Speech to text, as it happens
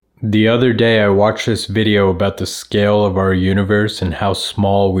The other day I watched this video about the scale of our universe and how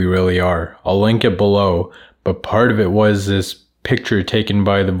small we really are. I'll link it below, but part of it was this picture taken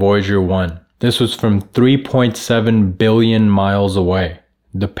by the Voyager 1. This was from 3.7 billion miles away.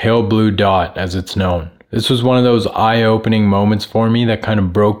 The pale blue dot, as it's known. This was one of those eye-opening moments for me that kind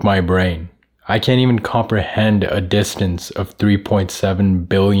of broke my brain. I can't even comprehend a distance of 3.7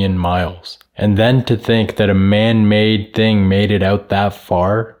 billion miles. And then to think that a man-made thing made it out that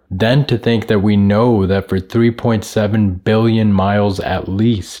far. Then to think that we know that for 3.7 billion miles at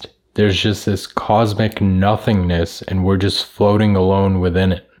least, there's just this cosmic nothingness and we're just floating alone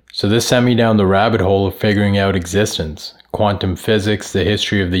within it. So this sent me down the rabbit hole of figuring out existence. Quantum physics, the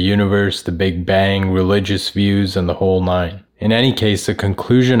history of the universe, the Big Bang, religious views, and the whole nine. In any case, the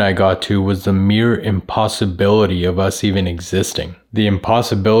conclusion I got to was the mere impossibility of us even existing. The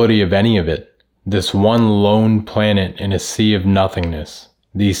impossibility of any of it. This one lone planet in a sea of nothingness.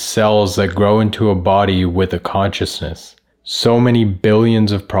 These cells that grow into a body with a consciousness. So many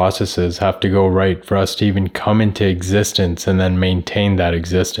billions of processes have to go right for us to even come into existence and then maintain that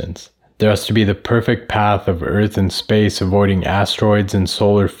existence. There has to be the perfect path of Earth and space avoiding asteroids and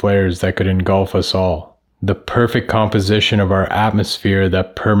solar flares that could engulf us all. The perfect composition of our atmosphere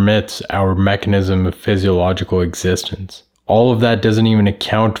that permits our mechanism of physiological existence. All of that doesn't even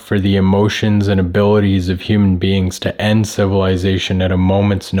account for the emotions and abilities of human beings to end civilization at a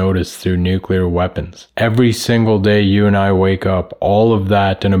moment's notice through nuclear weapons. Every single day you and I wake up, all of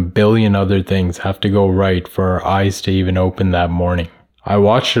that and a billion other things have to go right for our eyes to even open that morning. I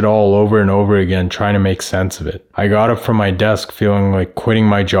watched it all over and over again trying to make sense of it. I got up from my desk feeling like quitting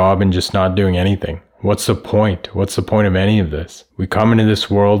my job and just not doing anything. What's the point? What's the point of any of this? We come into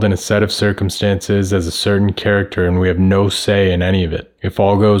this world in a set of circumstances as a certain character and we have no say in any of it. If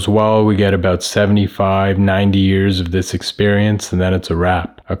all goes well, we get about 75, 90 years of this experience and then it's a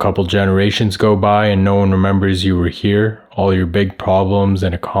wrap. A couple generations go by and no one remembers you were here. All your big problems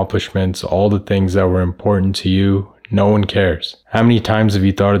and accomplishments, all the things that were important to you, no one cares. How many times have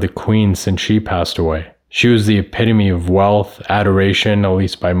you thought of the Queen since she passed away? She was the epitome of wealth, adoration, at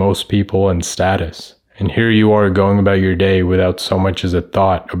least by most people, and status. And here you are going about your day without so much as a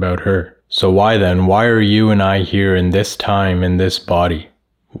thought about her. So why then? Why are you and I here in this time, in this body?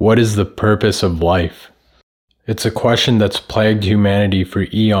 What is the purpose of life? It's a question that's plagued humanity for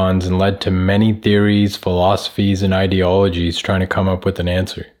eons and led to many theories, philosophies, and ideologies trying to come up with an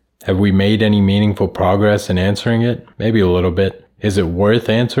answer. Have we made any meaningful progress in answering it? Maybe a little bit. Is it worth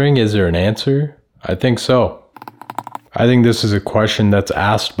answering? Is there an answer? I think so. I think this is a question that's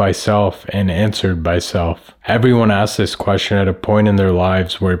asked by self and answered by self. Everyone asks this question at a point in their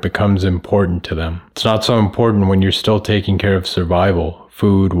lives where it becomes important to them. It's not so important when you're still taking care of survival,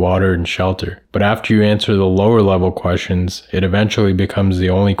 food, water, and shelter. But after you answer the lower level questions, it eventually becomes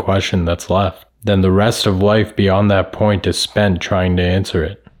the only question that's left. Then the rest of life beyond that point is spent trying to answer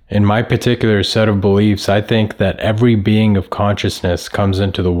it. In my particular set of beliefs, I think that every being of consciousness comes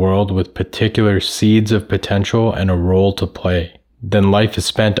into the world with particular seeds of potential and a role to play. Then life is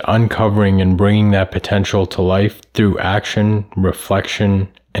spent uncovering and bringing that potential to life through action, reflection,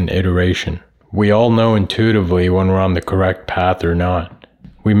 and iteration. We all know intuitively when we're on the correct path or not.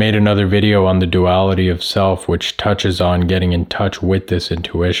 We made another video on the duality of self which touches on getting in touch with this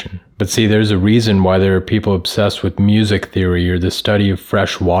intuition. But see, there's a reason why there are people obsessed with music theory or the study of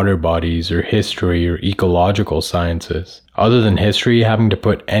fresh water bodies or history or ecological sciences. Other than history, having to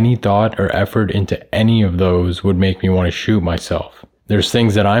put any thought or effort into any of those would make me want to shoot myself. There's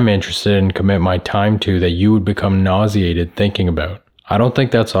things that I'm interested in and commit my time to that you would become nauseated thinking about. I don't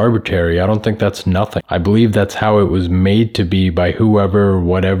think that's arbitrary. I don't think that's nothing. I believe that's how it was made to be by whoever or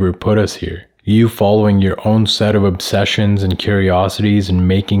whatever put us here. You following your own set of obsessions and curiosities and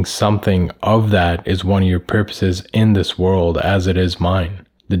making something of that is one of your purposes in this world as it is mine.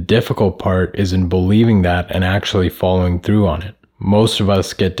 The difficult part is in believing that and actually following through on it. Most of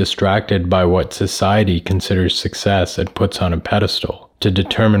us get distracted by what society considers success and puts on a pedestal to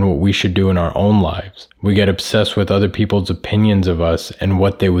determine what we should do in our own lives. We get obsessed with other people's opinions of us and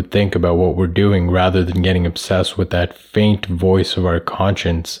what they would think about what we're doing rather than getting obsessed with that faint voice of our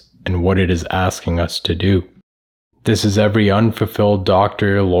conscience and what it is asking us to do. This is every unfulfilled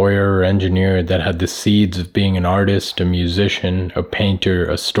doctor, lawyer, or engineer that had the seeds of being an artist, a musician, a painter,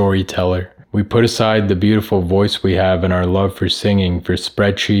 a storyteller. We put aside the beautiful voice we have and our love for singing for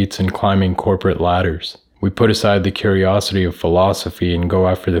spreadsheets and climbing corporate ladders. We put aside the curiosity of philosophy and go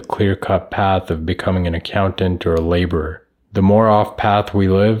after the clear-cut path of becoming an accountant or a laborer. The more off-path we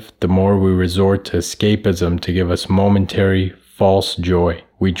live, the more we resort to escapism to give us momentary, false joy.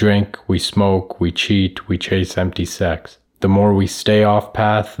 We drink, we smoke, we cheat, we chase empty sex. The more we stay off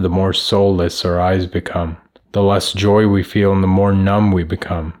path, the more soulless our eyes become. The less joy we feel and the more numb we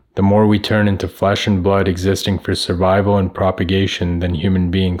become. The more we turn into flesh and blood existing for survival and propagation than human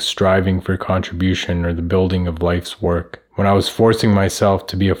beings striving for contribution or the building of life's work. When I was forcing myself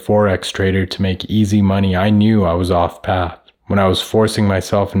to be a forex trader to make easy money, I knew I was off path. When I was forcing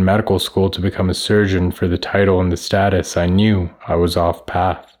myself in medical school to become a surgeon for the title and the status, I knew I was off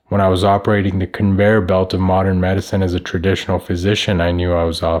path. When I was operating the conveyor belt of modern medicine as a traditional physician, I knew I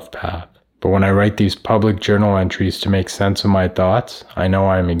was off path. But when I write these public journal entries to make sense of my thoughts, I know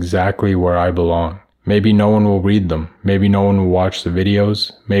I am exactly where I belong. Maybe no one will read them. Maybe no one will watch the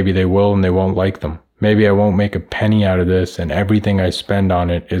videos. Maybe they will and they won't like them. Maybe I won't make a penny out of this and everything I spend on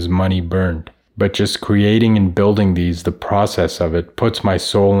it is money burned. But just creating and building these, the process of it, puts my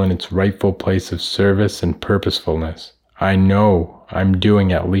soul in its rightful place of service and purposefulness. I know I'm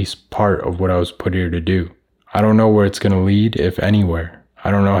doing at least part of what I was put here to do. I don't know where it's going to lead, if anywhere. I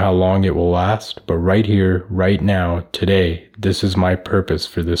don't know how long it will last, but right here, right now, today, this is my purpose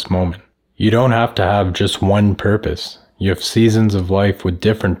for this moment. You don't have to have just one purpose. You have seasons of life with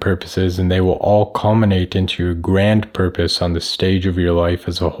different purposes, and they will all culminate into your grand purpose on the stage of your life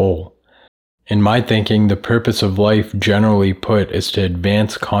as a whole. In my thinking, the purpose of life, generally put, is to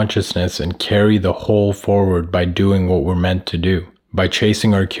advance consciousness and carry the whole forward by doing what we're meant to do. By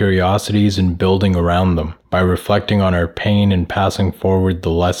chasing our curiosities and building around them, by reflecting on our pain and passing forward the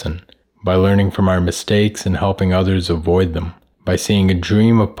lesson, by learning from our mistakes and helping others avoid them, by seeing a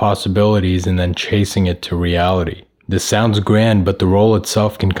dream of possibilities and then chasing it to reality. This sounds grand, but the role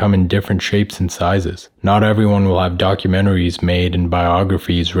itself can come in different shapes and sizes. Not everyone will have documentaries made and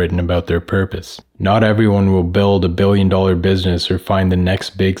biographies written about their purpose. Not everyone will build $1 billion business or find the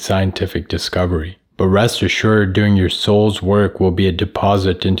next big scientific discovery. But rest assured, doing your soul's work will be a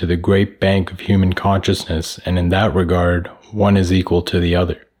deposit into the great bank of human consciousness, and in that regard, one is equal to the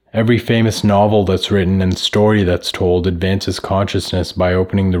other. Every famous novel that's written and story that's told advances consciousness by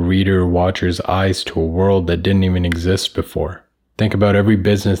opening the reader or watcher's eyes to a world that didn't even exist before. Think about every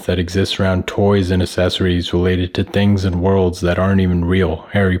business that exists around toys and accessories related to things and worlds that aren't even real.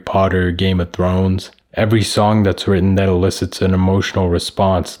 Harry Potter, Game of Thrones. Every song that's written that elicits an emotional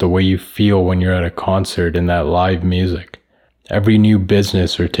response, the way you feel when you're at a concert in that live music. Every new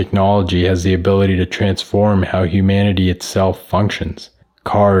business or technology has the ability to transform how humanity itself functions.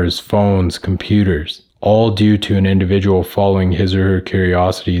 Cars, phones, computers, all due to an individual following his or her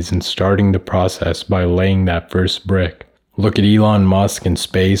curiosities and starting the process by laying that first brick. Look at Elon Musk and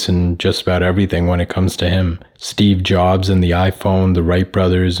space and just about everything when it comes to him. Steve Jobs and the iPhone, the Wright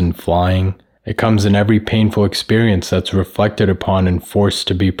brothers and flying. It comes in every painful experience that's reflected upon and forced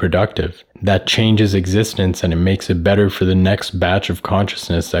to be productive. That changes existence and it makes it better for the next batch of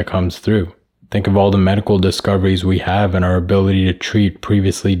consciousness that comes through. Think of all the medical discoveries we have and our ability to treat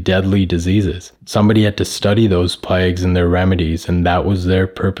previously deadly diseases. Somebody had to study those plagues and their remedies, and that was their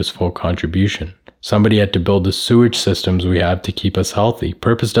purposeful contribution. Somebody had to build the sewage systems we have to keep us healthy.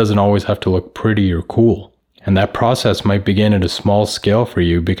 Purpose doesn't always have to look pretty or cool. And that process might begin at a small scale for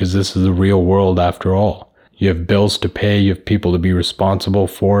you because this is the real world after all. You have bills to pay, you have people to be responsible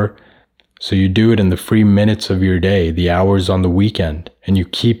for. So you do it in the free minutes of your day, the hours on the weekend, and you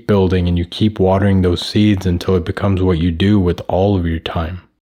keep building and you keep watering those seeds until it becomes what you do with all of your time.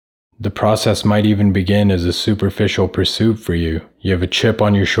 The process might even begin as a superficial pursuit for you. You have a chip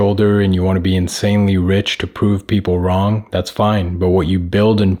on your shoulder and you want to be insanely rich to prove people wrong. That's fine, but what you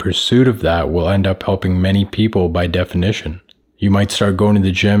build in pursuit of that will end up helping many people by definition. You might start going to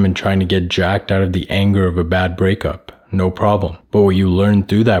the gym and trying to get jacked out of the anger of a bad breakup. No problem. But what you learn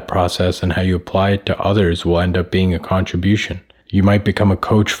through that process and how you apply it to others will end up being a contribution. You might become a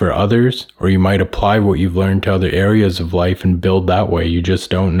coach for others, or you might apply what you've learned to other areas of life and build that way. You just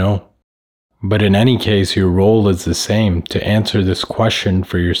don't know. But in any case, your role is the same, to answer this question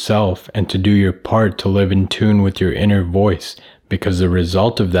for yourself and to do your part to live in tune with your inner voice, because the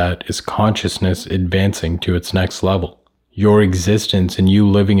result of that is consciousness advancing to its next level. Your existence and you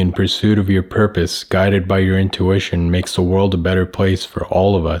living in pursuit of your purpose, guided by your intuition, makes the world a better place for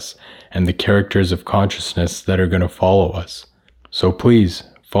all of us and the characters of consciousness that are going to follow us. So please,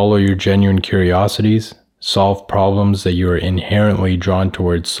 follow your genuine curiosities, solve problems that you are inherently drawn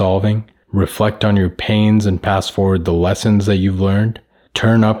towards solving, reflect on your pains and pass forward the lessons that you've learned.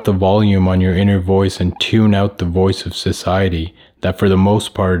 Turn up the volume on your inner voice and tune out the voice of society that for the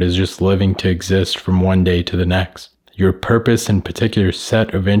most part is just living to exist from one day to the next. Your purpose and particular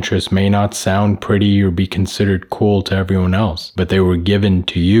set of interests may not sound pretty or be considered cool to everyone else, but they were given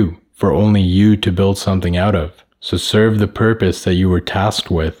to you for only you to build something out of. So serve the purpose that you were tasked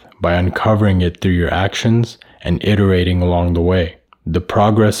with by uncovering it through your actions and iterating along the way. The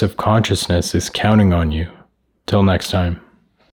progress of consciousness is counting on you. Till next time.